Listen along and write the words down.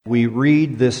We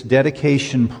read this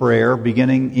dedication prayer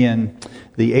beginning in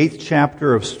the 8th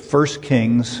chapter of 1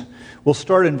 Kings. We'll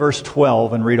start in verse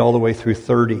 12 and read all the way through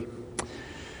 30.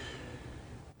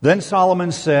 Then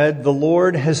Solomon said, "The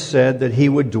Lord has said that he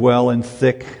would dwell in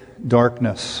thick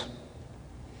darkness.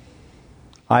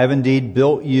 I have indeed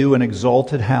built you an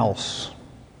exalted house,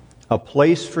 a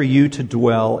place for you to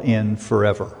dwell in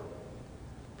forever."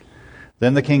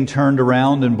 Then the king turned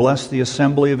around and blessed the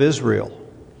assembly of Israel,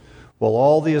 while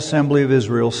all the assembly of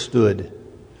Israel stood.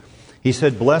 He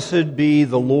said, "Blessed be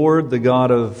the Lord, the God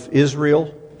of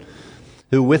Israel,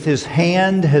 who with his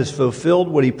hand has fulfilled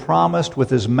what he promised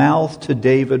with his mouth to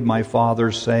David my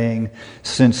father, saying,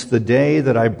 since the day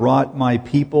that I brought my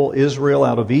people Israel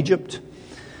out of Egypt,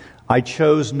 I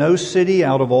chose no city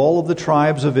out of all of the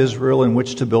tribes of Israel in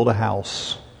which to build a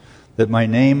house, that my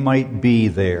name might be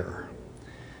there.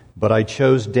 But I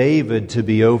chose David to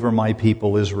be over my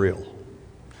people Israel.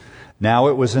 Now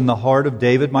it was in the heart of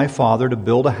David my father to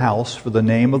build a house for the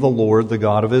name of the Lord, the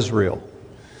God of Israel.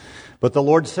 But the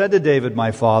Lord said to David my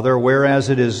father, whereas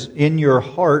it is in your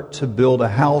heart to build a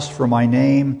house for my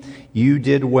name, you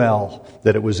did well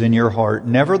that it was in your heart.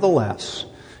 Nevertheless,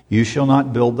 you shall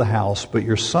not build the house, but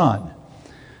your son,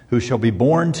 who shall be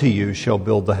born to you, shall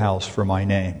build the house for my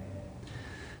name.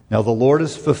 Now the Lord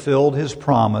has fulfilled his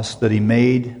promise that he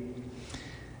made.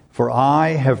 For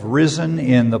I have risen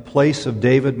in the place of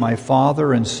David my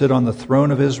father and sit on the throne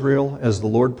of Israel, as the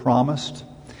Lord promised.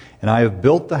 And I have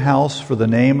built the house for the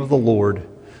name of the Lord,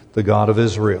 the God of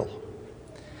Israel.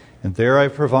 And there I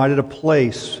have provided a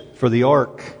place for the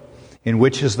ark, in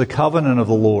which is the covenant of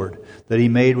the Lord that he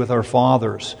made with our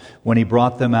fathers when he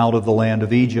brought them out of the land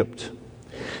of Egypt.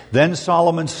 Then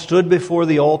Solomon stood before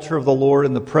the altar of the Lord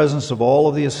in the presence of all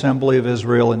of the assembly of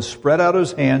Israel and spread out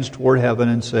his hands toward heaven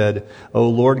and said, O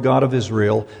Lord God of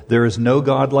Israel, there is no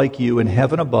God like you in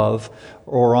heaven above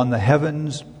or on the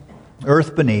heavens,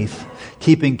 earth beneath,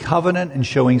 keeping covenant and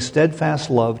showing steadfast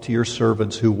love to your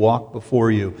servants who walk before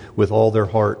you with all their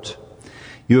heart.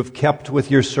 You have kept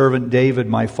with your servant David,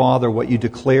 my father, what you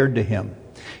declared to him.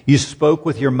 You spoke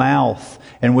with your mouth,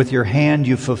 and with your hand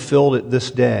you fulfilled it this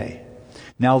day.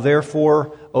 Now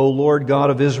therefore, O Lord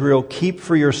God of Israel, keep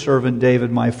for your servant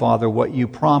David my father what you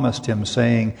promised him,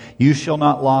 saying, you shall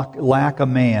not lack a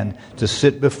man to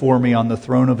sit before me on the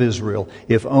throne of Israel,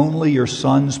 if only your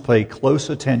sons pay close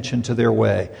attention to their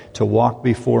way, to walk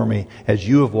before me as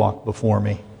you have walked before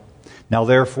me. Now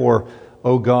therefore,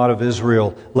 O God of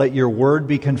Israel, let your word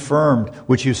be confirmed,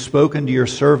 which you've spoken to your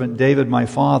servant David my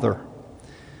father.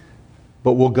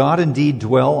 But will God indeed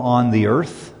dwell on the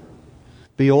earth?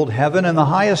 Behold, heaven and the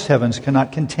highest heavens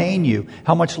cannot contain you.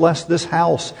 How much less this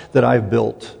house that I've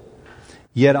built?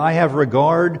 Yet have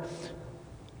regard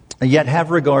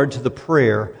to the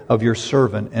prayer of your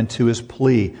servant and to his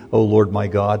plea, O Lord my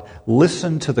God.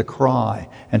 Listen to the cry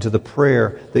and to the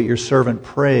prayer that your servant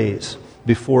prays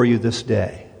before you this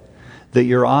day, that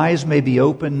your eyes may be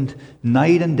opened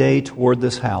night and day toward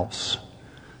this house,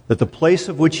 that the place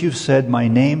of which you've said, my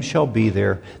name shall be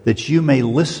there, that you may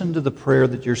listen to the prayer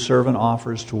that your servant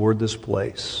offers toward this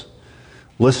place.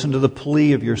 Listen to the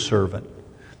plea of your servant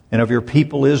and of your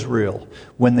people Israel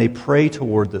when they pray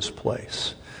toward this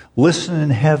place. Listen in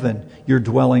heaven, your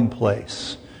dwelling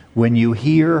place. When you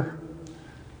hear,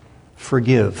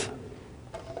 forgive.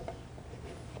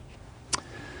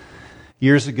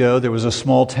 Years ago, there was a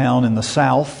small town in the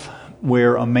South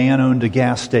where a man owned a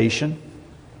gas station.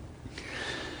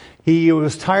 He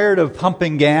was tired of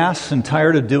pumping gas and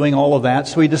tired of doing all of that,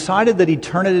 so he decided that he'd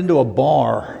turn it into a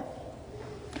bar.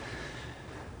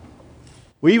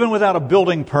 Well, even without a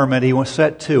building permit, he was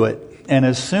set to it. And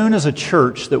as soon as a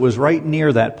church that was right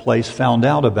near that place found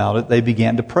out about it, they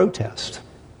began to protest.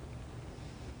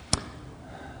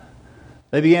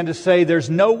 They began to say, there's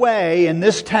no way in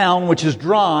this town, which is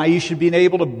dry, you should be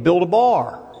able to build a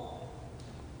bar.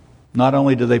 Not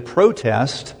only did they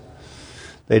protest,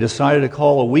 they decided to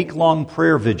call a week-long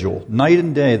prayer vigil. Night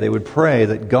and day they would pray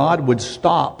that God would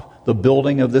stop the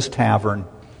building of this tavern.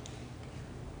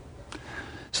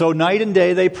 So night and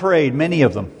day they prayed, many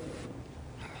of them.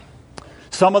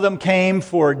 Some of them came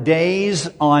for days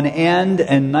on end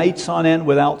and nights on end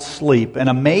without sleep. And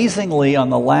amazingly, on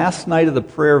the last night of the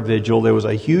prayer vigil, there was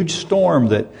a huge storm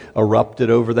that erupted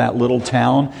over that little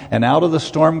town. And out of the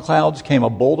storm clouds came a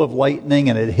bolt of lightning,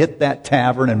 and it hit that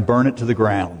tavern and burned it to the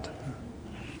ground.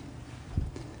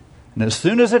 And as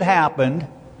soon as it happened,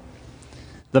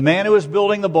 the man who was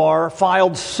building the bar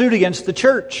filed suit against the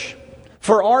church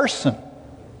for arson.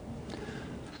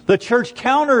 The church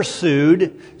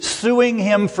countersued, suing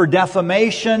him for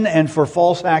defamation and for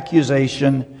false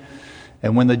accusation.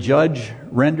 And when the judge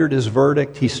rendered his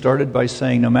verdict, he started by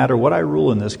saying, no matter what I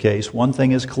rule in this case, one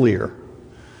thing is clear.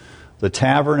 The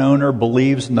tavern owner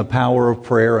believes in the power of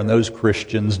prayer, and those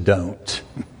Christians don't.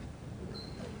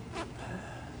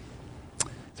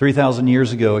 3,000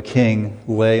 years ago, a king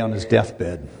lay on his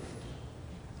deathbed.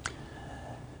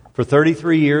 For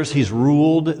 33 years, he's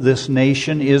ruled this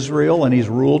nation, Israel, and he's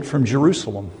ruled from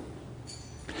Jerusalem.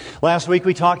 Last week,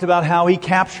 we talked about how he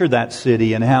captured that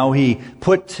city and how he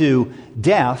put to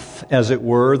death, as it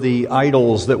were, the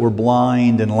idols that were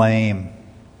blind and lame.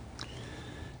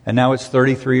 And now it's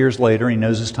 33 years later, and he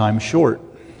knows his time is short.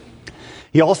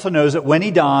 He also knows that when he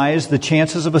dies, the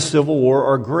chances of a civil war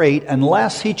are great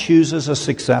unless he chooses a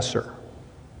successor.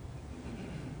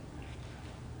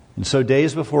 And so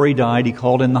days before he died, he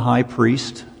called in the high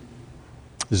priest,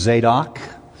 Zadok,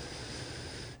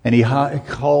 and he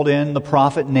called in the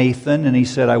prophet Nathan, and he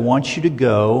said, I want you to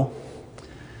go,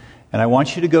 and I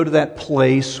want you to go to that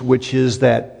place which is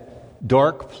that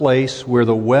dark place where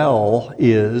the well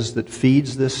is that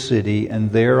feeds this city,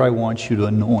 and there I want you to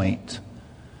anoint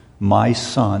my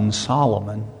son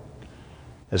Solomon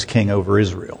as king over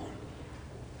Israel.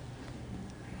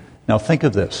 Now think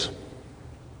of this.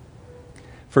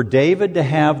 For David to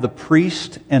have the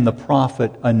priest and the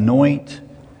prophet anoint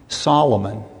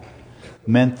Solomon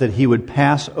meant that he would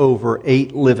pass over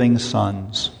 8 living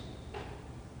sons.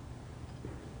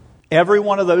 Every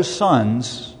one of those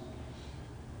sons,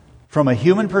 from a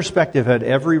human perspective, had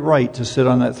every right to sit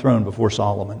on that throne before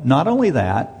Solomon. Not only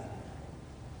that,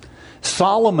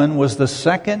 Solomon was the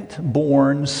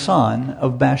second-born son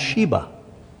of Bathsheba.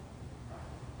 I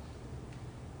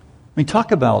mean,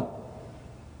 talk about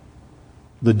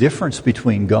the difference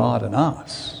between God and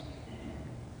us.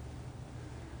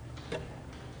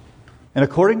 And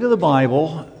according to the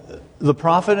Bible, the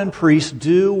prophet and priest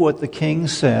do what the king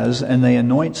says, and they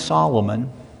anoint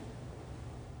Solomon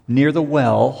near the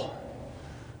well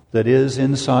that is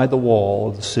inside the wall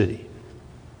of the city.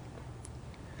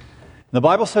 The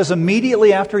Bible says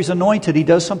immediately after he's anointed, he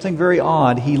does something very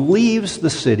odd. He leaves the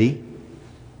city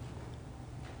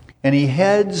and he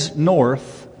heads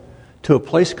north to a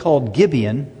place called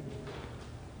Gibeon,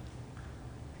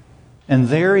 and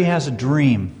there he has a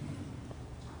dream.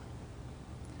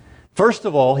 First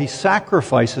of all, he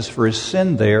sacrifices for his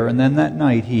sin there, and then that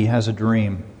night he has a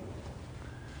dream.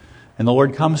 And the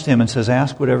Lord comes to him and says,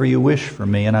 ask whatever you wish for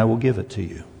me, and I will give it to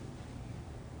you.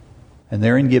 And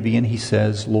there in Gibeon he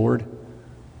says, Lord,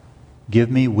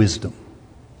 give me wisdom.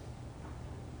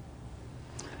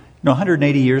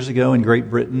 180 years ago in Great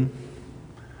Britain,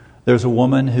 there was a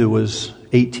woman who was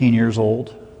 18 years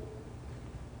old.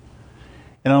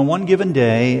 And on one given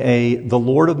day, the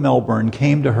Lord of Melbourne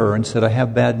came to her and said, I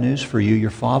have bad news for you. Your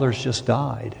father's just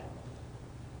died.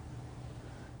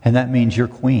 And that means you're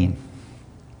queen.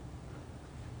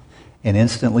 And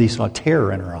instantly saw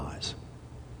terror in her eyes.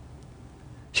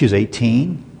 She was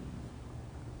 18.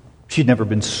 She'd never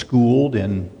been schooled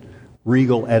in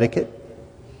regal etiquette.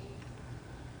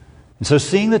 And so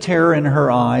seeing the terror in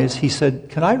her eyes, he said,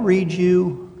 can I read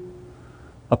you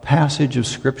a passage of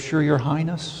Scripture, Your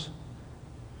Highness?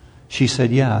 She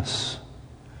said, yes.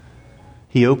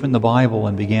 He opened the Bible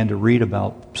and began to read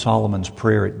about Solomon's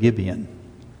prayer at Gibeon.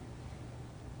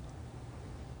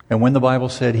 And when the Bible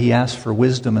said he asked for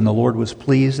wisdom and the Lord was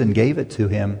pleased and gave it to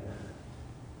him,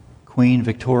 Queen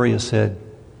Victoria said,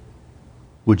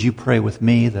 would you pray with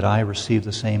me that I receive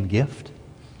the same gift?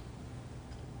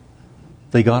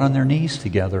 They got on their knees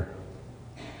together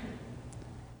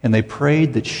and they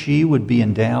prayed that she would be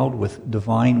endowed with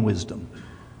divine wisdom.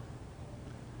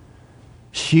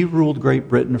 She ruled Great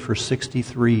Britain for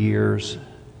 63 years,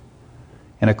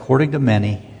 and according to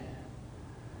many,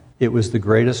 it was the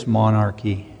greatest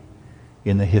monarchy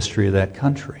in the history of that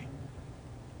country.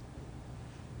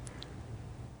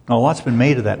 Now, a lot's been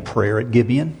made of that prayer at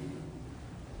Gibeon.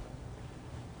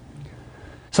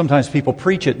 Sometimes people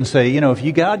preach it and say,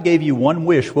 if God gave you one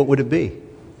wish, what would it be?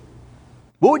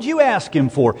 What would you ask Him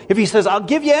for? If He says, I'll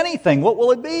give you anything, what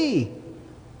will it be?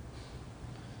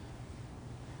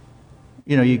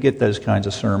 You get those kinds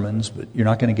of sermons, but you're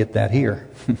not going to get that here.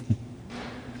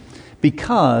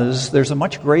 Because there's a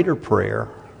much greater prayer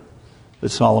that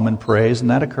Solomon prays, and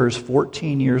that occurs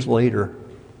 14 years later.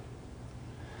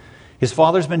 His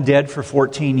father's been dead for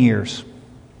 14 years.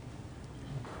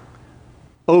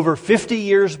 Over 50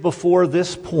 years before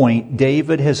this point,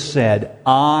 David has said,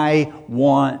 I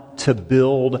want to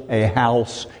build a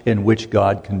house in which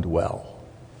God can dwell.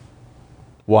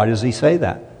 Why does he say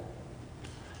that?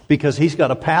 Because he's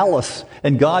got a palace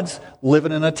and God's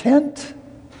living in a tent.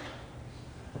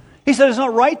 He said, it's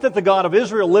not right that the God of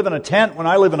Israel live in a tent when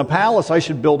I live in a palace. I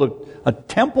should build a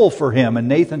temple for him. And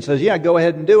Nathan says, yeah, go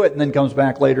ahead and do it. And then comes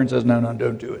back later and says, no,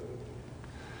 don't do it.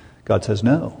 God says,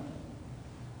 no.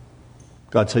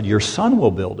 God said, your son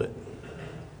will build it.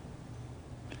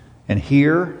 And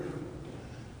here,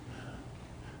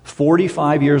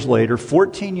 45 years later,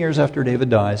 14 years after David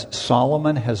dies,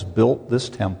 Solomon has built this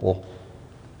temple.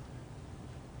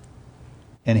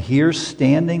 And here,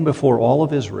 standing before all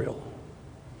of Israel,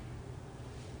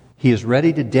 he is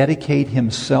ready to dedicate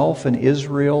himself and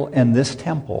Israel and this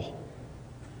temple.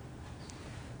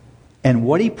 And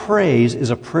what he prays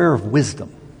is a prayer of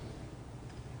wisdom.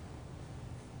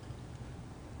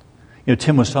 You know,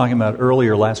 Tim was talking about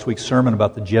earlier last week's sermon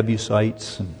about the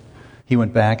Jebusites, and he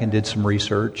went back and did some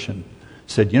research and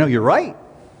said, you're right.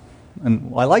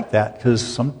 And I like that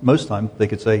because most times they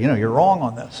could say, you're wrong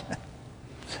on this.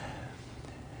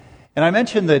 And I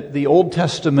mentioned that the Old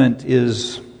Testament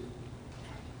is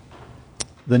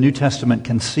the New Testament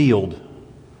concealed.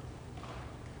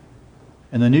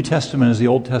 And the New Testament is the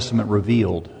Old Testament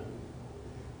revealed.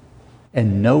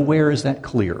 And nowhere is that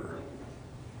clearer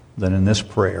than in this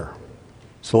prayer.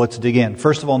 So let's dig in.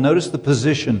 First of all, notice the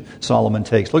position Solomon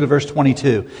takes. Look at verse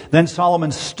 22. Then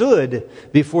Solomon stood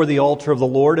before the altar of the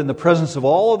Lord in the presence of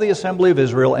all of the assembly of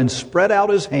Israel and spread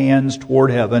out his hands toward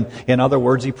heaven. In other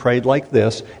words, he prayed like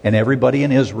this, and everybody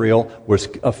in Israel was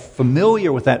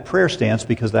familiar with that prayer stance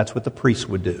because that's what the priests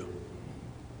would do.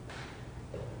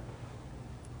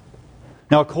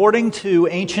 Now, according to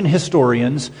ancient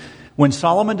historians, when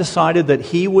Solomon decided that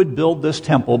he would build this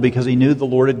temple because he knew the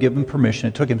Lord had given permission,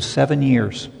 it took him 7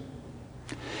 years.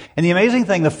 And the amazing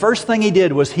thing, the first thing he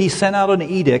did was he sent out an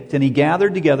edict and he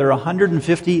gathered together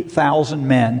 150,000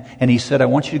 men and he said, I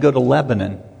want you to go to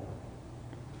Lebanon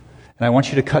and I want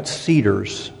you to cut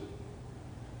cedars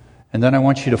and then I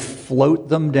want you to float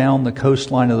them down the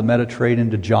coastline of the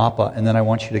Mediterranean to Joppa and then I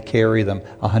want you to carry them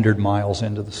 100 miles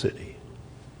into the city.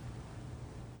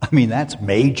 I mean, that's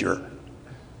major.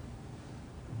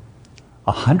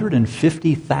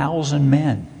 150,000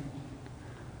 men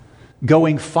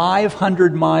going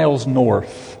 500 miles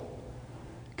north,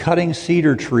 cutting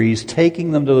cedar trees,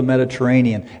 taking them to the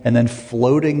Mediterranean, and then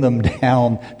floating them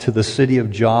down to the city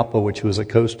of Joppa, which was a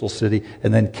coastal city,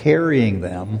 and then carrying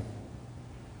them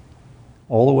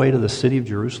all the way to the city of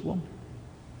Jerusalem.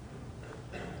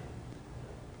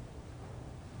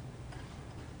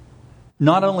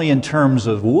 Not only in terms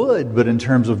of wood, but in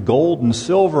terms of gold and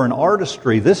silver and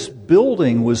artistry, this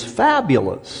building was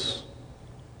fabulous.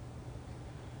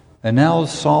 And now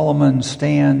Solomon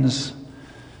stands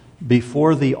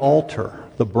before the altar,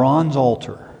 the bronze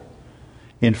altar,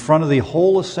 in front of the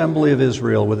whole assembly of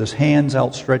Israel with his hands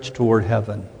outstretched toward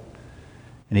heaven.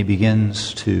 And he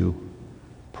begins to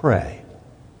pray.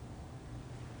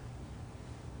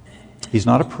 He's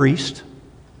not a priest.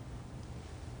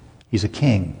 He's a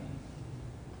king.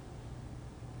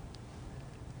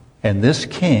 And this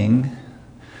king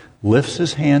lifts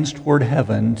his hands toward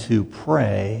heaven to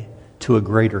pray to a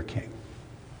greater king.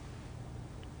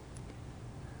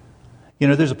 You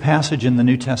know, there's a passage in the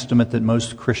New Testament that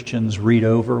most Christians read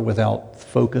over without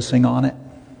focusing on it.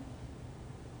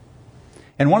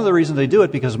 And one of the reasons they do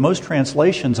it because most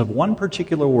translations of one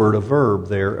particular word, a verb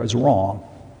there, is wrong.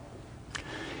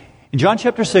 In John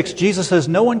chapter 6, Jesus says,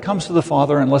 no one comes to the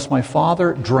Father unless my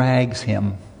Father drags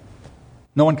him.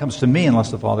 No one comes to me unless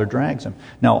the Father drags him.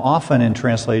 Now, often in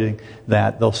translating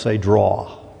that, they'll say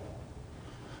draw.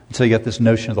 And so you get this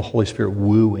notion of the Holy Spirit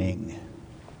wooing.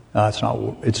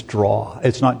 It's draw.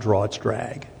 It's not draw, it's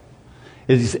drag.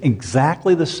 It is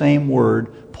exactly the same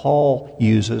word Paul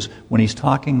uses when he's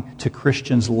talking to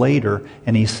Christians later,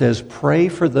 and he says, pray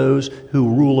for those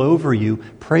who rule over you.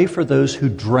 Pray for those who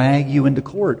drag you into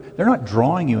court. They're not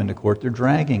drawing you into court, they're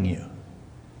dragging you.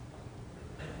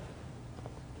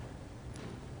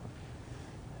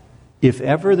 If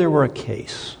ever there were a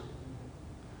case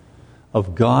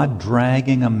of God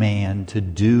dragging a man to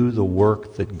do the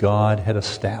work that God had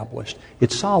established,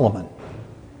 it's Solomon.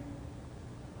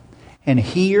 And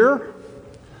here,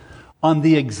 on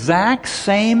the exact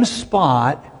same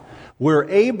spot where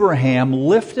Abraham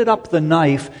lifted up the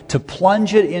knife to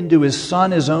plunge it into his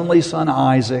son, his only son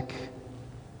Isaac,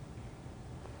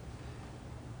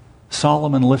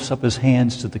 Solomon lifts up his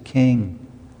hands to the king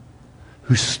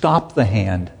who stopped the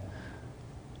hand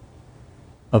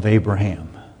of Abraham.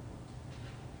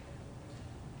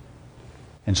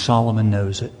 And Solomon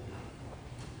knows it.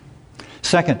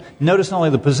 Second, notice not only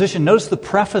the position, notice the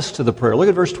preface to the prayer. Look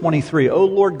at verse 23. O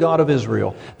Lord God of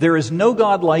Israel, there is no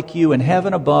God like you in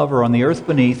heaven above or on the earth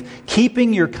beneath,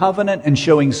 keeping your covenant and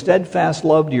showing steadfast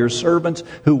love to your servants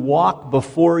who walk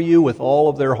before you with all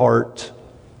of their heart.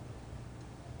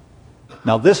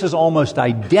 Now this is almost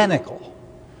identical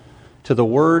to the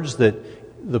words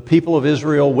that the people of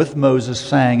Israel with Moses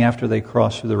sang after they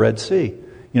crossed through the Red Sea.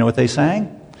 You know what they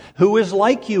sang? Who is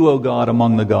like you, O God,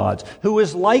 among the gods? Who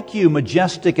is like you,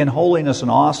 majestic in holiness and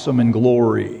awesome in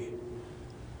glory?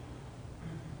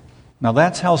 Now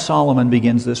that's how Solomon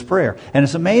begins this prayer. And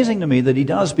it's amazing to me that he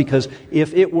does, because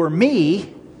if it were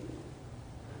me,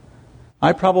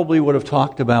 I probably would have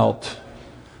talked about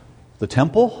the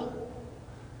temple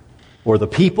or the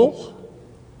people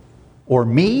or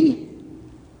me.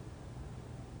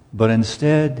 But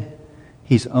instead,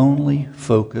 he's only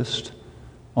focused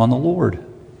on the Lord.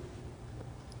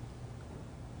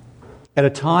 At a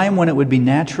time when it would be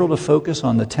natural to focus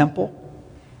on the temple,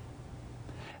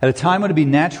 at a time when it would be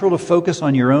natural to focus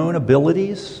on your own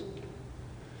abilities,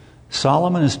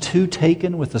 Solomon is too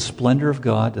taken with the splendor of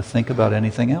God to think about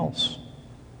anything else.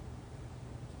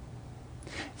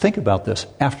 Think about this.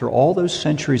 After all those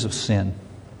centuries of sin,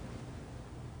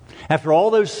 after all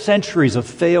those centuries of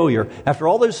failure, after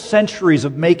all those centuries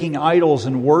of making idols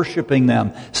and worshiping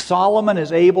them, Solomon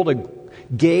is able to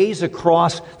gaze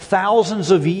across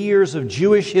thousands of years of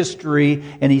Jewish history,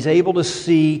 and he's able to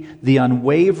see the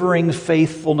unwavering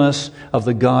faithfulness of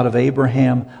the God of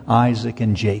Abraham, Isaac,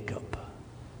 and Jacob.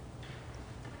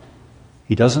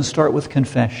 He doesn't start with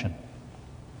confession.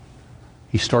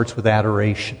 He starts with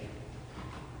adoration.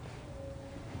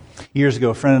 Years ago,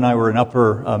 a friend and I were in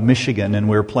Upper Michigan, and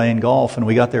we were playing golf, and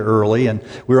we got there early, and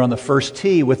we were on the first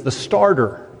tee with the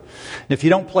starter. If you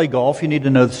don't play golf, you need to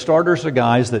know the starters are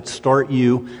guys that start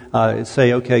you,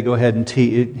 say, okay, go ahead and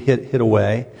hit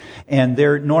away. And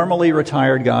they're normally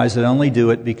retired guys that only do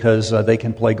it because they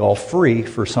can play golf free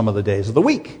for some of the days of the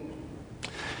week.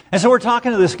 And so we're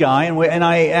talking to this guy, and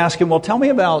I asked him, well, tell me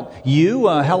about you.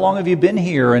 How long have you been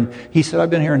here? And he said, I've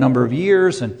been here a number of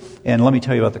years, and let me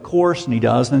tell you about the course. And he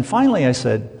does. And then finally I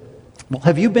said, well,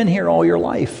 have you been here all your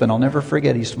life? And I'll never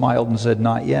forget, he smiled and said,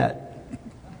 not yet.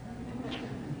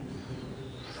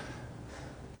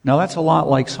 Now that's a lot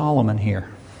like Solomon here.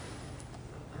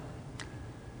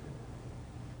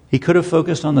 He could have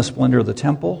focused on the splendor of the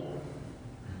temple,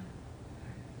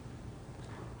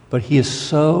 but he is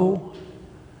so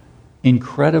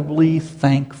incredibly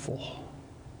thankful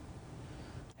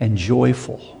and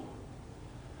joyful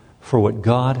for what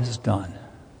God has done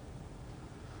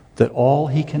that all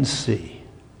he can see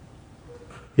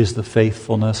is the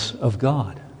faithfulness of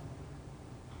God.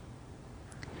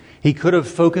 He could have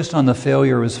focused on the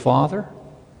failure of his father.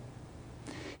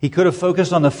 He could have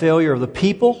focused on the failure of the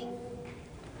people.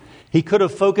 He could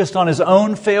have focused on his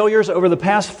own failures. Over the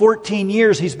past 14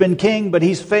 years, he's been king, but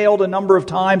he's failed a number of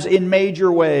times in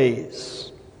major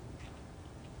ways.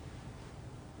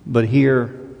 But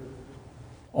here,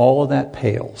 all of that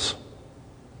pales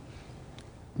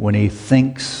when he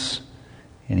thinks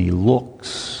and he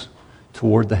looks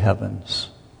toward the heavens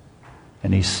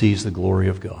and he sees the glory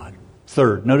of God.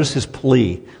 Third, notice his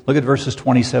plea. Look at verses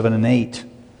 27 and 8.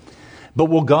 But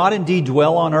will God indeed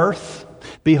dwell on earth?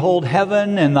 Behold,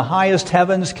 heaven and the highest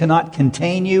heavens cannot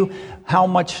contain you. How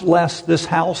much less this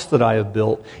house that I have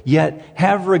built? Yet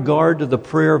have regard to the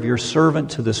prayer of your servant,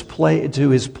 to his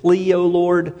plea, O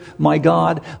Lord, my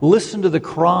God. Listen to the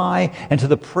cry and to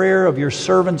the prayer of your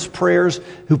servant's prayers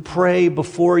who pray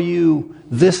before you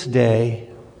this day.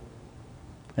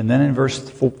 And then in verse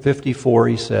 54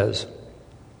 he says,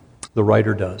 the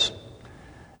writer does,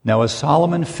 now as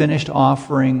Solomon finished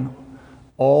offering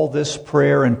all this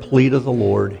prayer and plea to the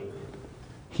Lord,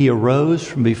 he arose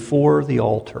from before the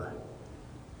altar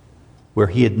where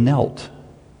he had knelt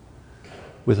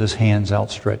with his hands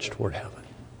outstretched toward heaven.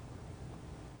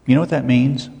 You know what that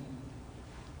means?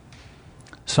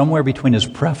 Somewhere between his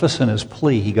preface and his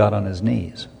plea, he got on his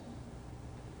knees.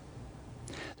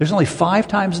 There's only 5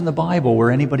 times in the Bible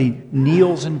where anybody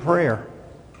kneels in prayer.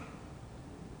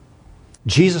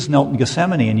 Jesus knelt in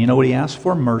Gethsemane, and you know what he asked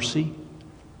for? Mercy.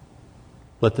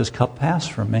 Let this cup pass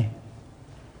from me.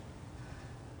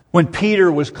 When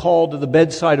Peter was called to the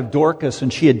bedside of Dorcas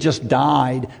and she had just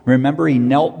died, remember, he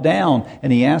knelt down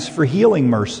and he asked for healing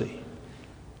mercy.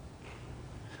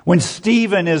 When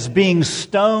Stephen is being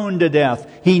stoned to death,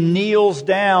 he kneels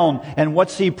down, and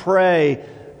what's he pray?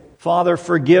 Father,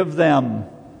 forgive them.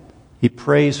 He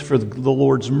prays for the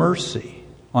Lord's mercy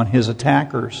on his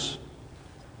attackers.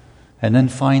 And then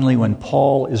finally, when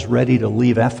Paul is ready to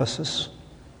leave Ephesus,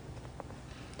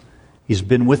 He's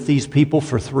been with these people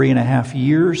for 3.5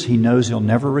 years. He knows he'll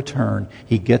never return.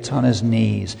 He gets on his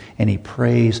knees and he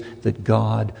prays that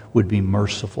God would be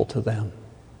merciful to them.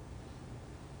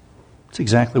 It's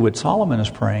exactly what Solomon is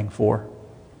praying for.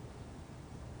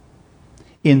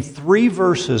 In 3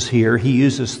 verses here, he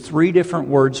uses 3 different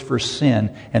words for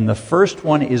sin. And the first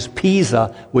one is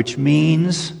pisa, which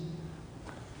means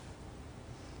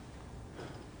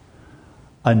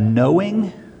a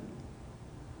knowing,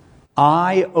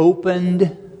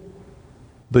 eye-opened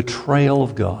betrayal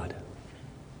of God.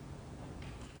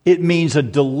 It means a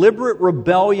deliberate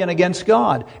rebellion against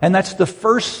God. And that's the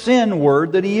first sin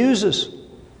word that he uses.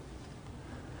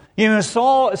 You know,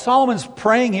 Solomon's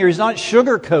praying here, he's not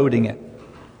sugarcoating it.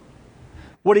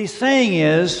 What he's saying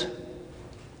is,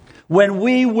 when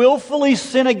we willfully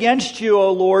sin against you,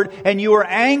 O Lord, and you are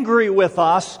angry with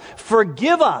us,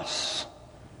 forgive us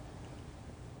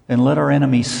and let our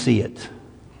enemies see it.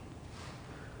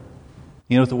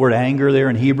 You know what the word anger there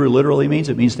in Hebrew literally means?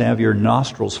 It means to have your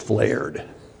nostrils flared.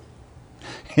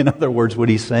 In other words, what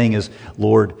he's saying is,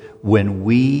 Lord, when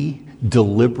we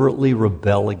deliberately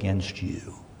rebel against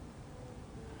you,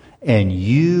 and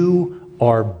you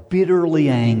are bitterly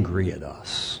angry at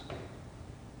us,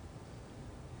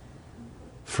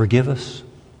 forgive us.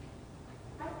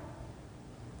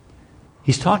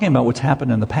 He's talking about what's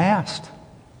happened in the past.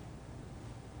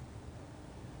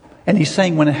 And he's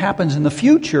saying when it happens in the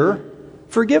future,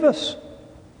 forgive us.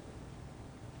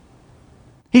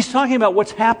 He's talking about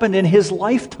what's happened in his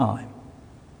lifetime.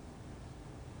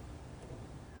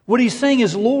 What he's saying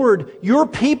is, Lord, your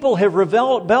people have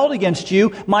rebelled against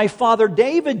you. My father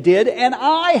David did, and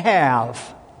I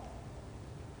have.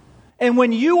 And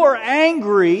when you are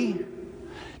angry,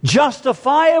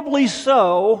 justifiably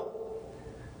so,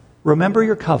 remember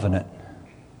your covenant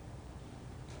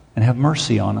and have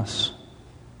mercy on us.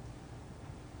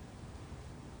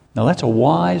 Now that's a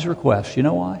wise request. You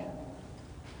know why?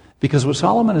 Because what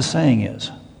Solomon is saying is,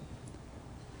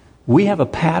 we have a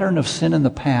pattern of sin in the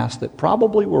past that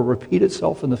probably will repeat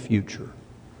itself in the future.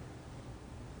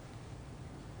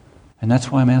 And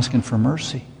that's why I'm asking for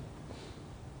mercy.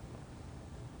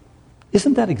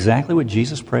 Isn't that exactly what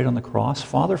Jesus prayed on the cross?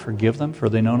 Father, forgive them, for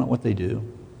they know not what they do.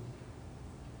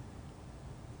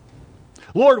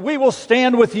 Lord, we will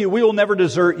stand with you. We will never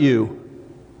desert you.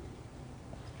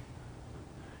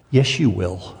 Yes, you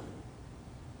will.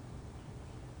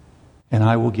 And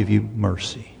I will give you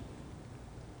mercy.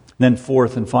 Then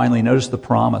fourth and finally, notice the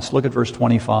promise. Look at verse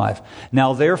 25.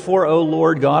 Now therefore, O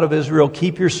Lord God of Israel,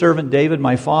 keep your servant David,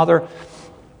 my father,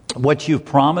 what you've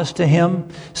promised to him,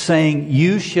 saying,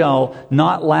 you shall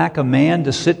not lack a man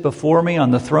to sit before me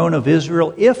on the throne of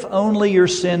Israel, if only your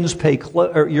sons pay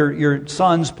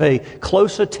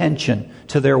close attention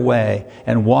to their way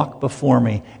and walk before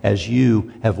me as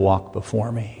you have walked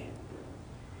before me.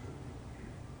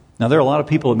 Now there are a lot of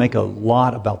people that make a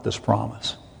lot about this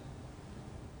promise.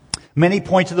 Many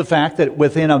point to the fact that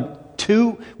within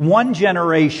one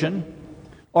generation,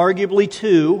 arguably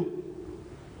 2,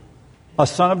 a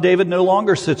son of David no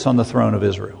longer sits on the throne of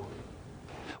Israel.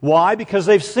 Why? Because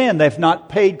they've sinned. They've not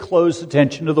paid close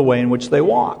attention to the way in which they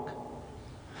walk.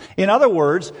 In other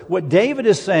words, what David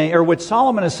is saying, or what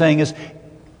Solomon is saying is,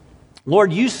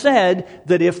 Lord, you said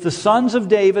that if the sons of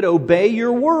David obey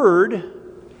your word,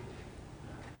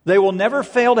 they will never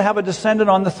fail to have a descendant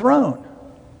on the throne.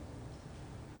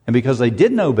 And because they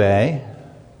didn't obey,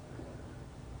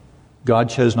 God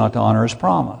chose not to honor his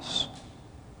promise.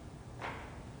 I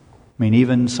mean,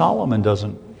 even Solomon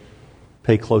doesn't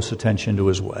pay close attention to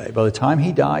his way. By the time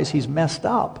he dies, he's messed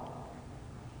up.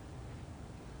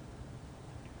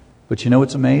 But you know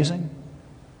what's amazing?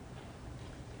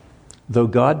 Though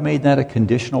God made that a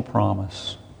conditional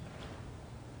promise,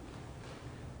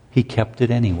 he kept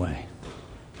it anyway.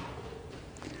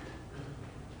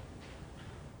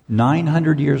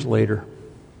 900 years later,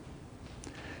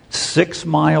 6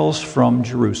 miles from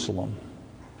Jerusalem,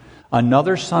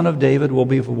 another son of David will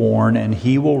be born, and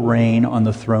he will reign on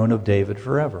the throne of David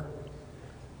forever.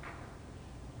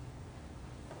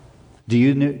 Do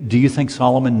you think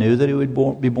Solomon knew that he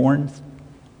would be born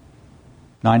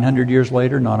 900 years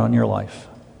later? Not on your life.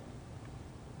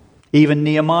 Even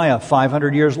Nehemiah,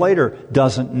 500 years later,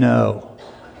 doesn't know.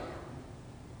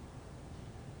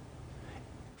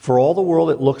 For all the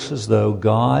world, it looks as though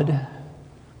God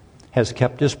has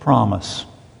kept his promise.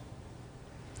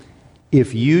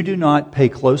 If you do not pay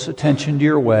close attention to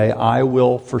your way, I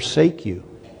will forsake you.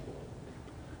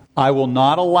 I will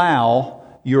not allow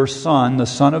your son, the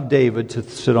son of David, to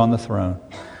sit on the throne.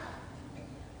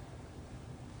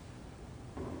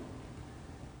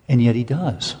 And yet he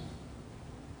does.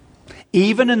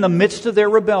 Even in the midst of their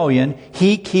rebellion,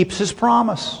 He keeps His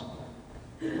promise.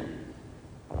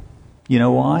 You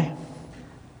know why?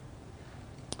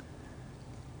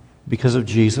 Because of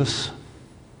Jesus,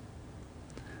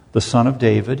 the Son of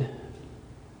David.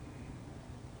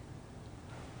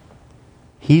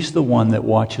 He's the one that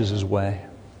watches His way.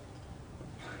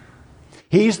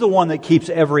 He's the one that keeps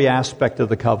every aspect of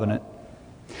the covenant.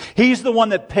 He's the one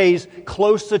that pays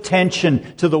close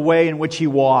attention to the way in which He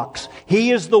walks.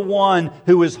 He is the one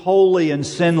who is holy and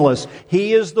sinless.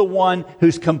 He is the one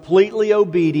who's completely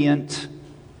obedient.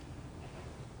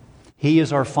 He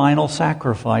is our final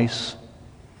sacrifice.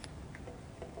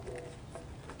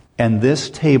 And this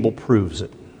table proves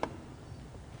it.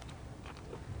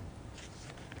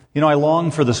 You know, I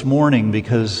long for this morning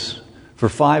because for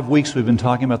 5 weeks we've been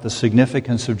talking about the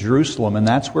significance of Jerusalem, and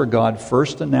that's where God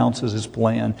first announces His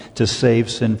plan to save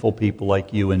sinful people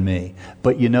like you and me.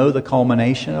 But you know the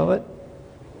culmination of it?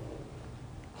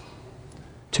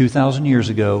 2,000 years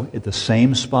ago, at the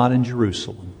same spot in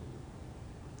Jerusalem,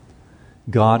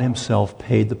 God Himself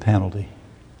paid the penalty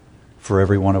for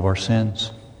every one of our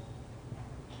sins.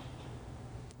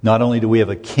 Not only do we have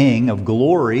a King of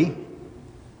glory,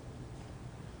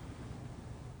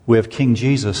 we have King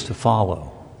Jesus to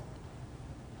follow.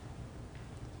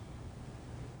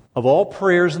 Of all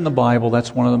prayers in the Bible,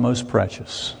 that's one of the most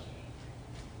precious.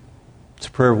 It's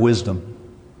a prayer of wisdom.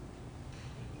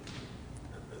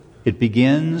 It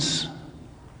begins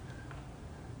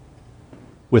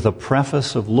with a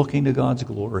preface of looking to God's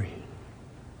glory.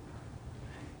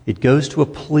 It goes to a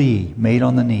plea made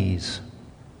on the knees.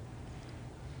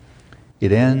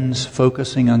 It ends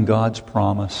focusing on God's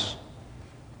promise.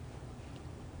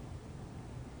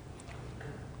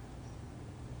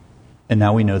 And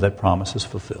now we know that promise is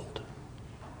fulfilled.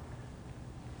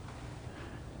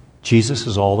 Jesus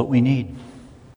is all that we need.